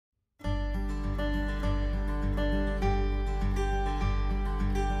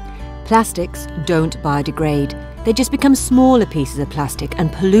Plastics don't biodegrade. They just become smaller pieces of plastic and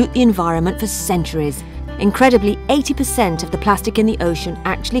pollute the environment for centuries. Incredibly, 80% of the plastic in the ocean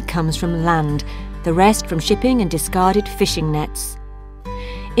actually comes from land, the rest from shipping and discarded fishing nets.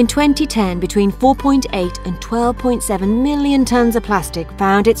 In 2010, between 4.8 and 12.7 million tonnes of plastic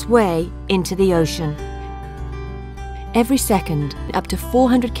found its way into the ocean. Every second, up to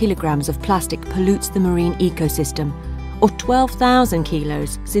 400 kilograms of plastic pollutes the marine ecosystem, or 12,000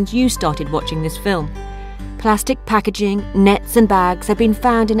 kilos since you started watching this film. Plastic packaging, nets and bags have been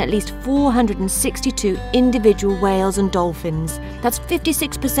found in at least 462 individual whales and dolphins. That's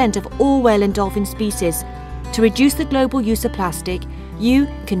 56% of all whale and dolphin species. To reduce the global use of plastic, you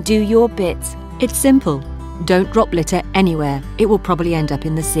can do your bit. It's simple. Don't drop litter anywhere. It will probably end up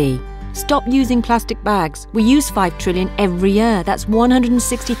in the sea. Stop using plastic bags. We use 5 trillion every year. That's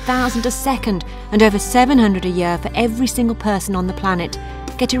 160,000 a second, and over 700 a year for every single person on the planet.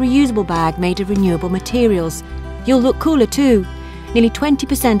 Get a reusable bag made of renewable materials. You'll look cooler too. Nearly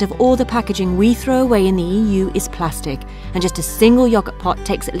 20% of all the packaging we throw away in the EU is plastic, and just a single yoghurt pot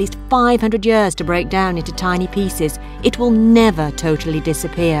takes at least 500 years to break down into tiny pieces. It will never totally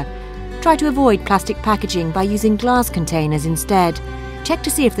disappear. Try to avoid plastic packaging by using glass containers instead. Check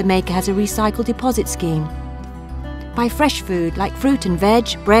to see if the maker has a recycle deposit scheme. Buy fresh food like fruit and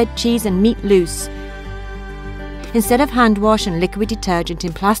veg, bread, cheese and meat loose. Instead of hand wash and liquid detergent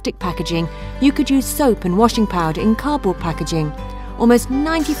in plastic packaging, you could use soap and washing powder in cardboard packaging. Almost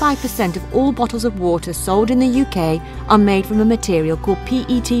 95% of all bottles of water sold in the UK are made from a material called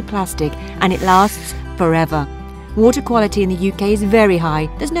PET plastic, and it lasts forever. Water quality in the UK is very high.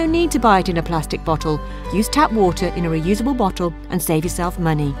 There's no need to buy it in a plastic bottle. Use tap water in a reusable bottle and save yourself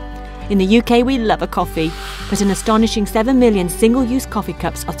money. In the UK we love a coffee, but an astonishing 7 million single-use coffee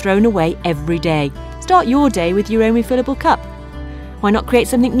cups are thrown away every day. Start your day with your own refillable cup. Why not create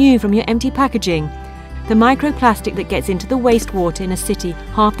something new from your empty packaging? The microplastic that gets into the wastewater in a city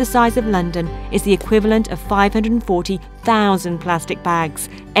half the size of London is the equivalent of 540,000 plastic bags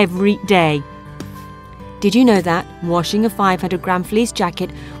every day. Did you know that washing a 500-gram fleece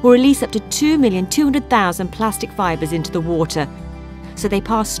jacket will release up to 2,200,000 plastic fibres into the water? So they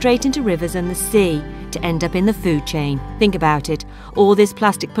pass straight into rivers and the sea to end up in the food chain. Think about it. All this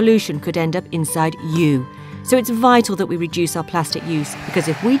plastic pollution could end up inside you. So it's vital that we reduce our plastic use, because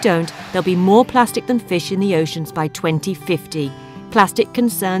if we don't, there'll be more plastic than fish in the oceans by 2050. Plastic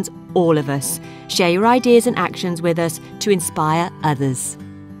concerns all of us. Share your ideas and actions with us to inspire others.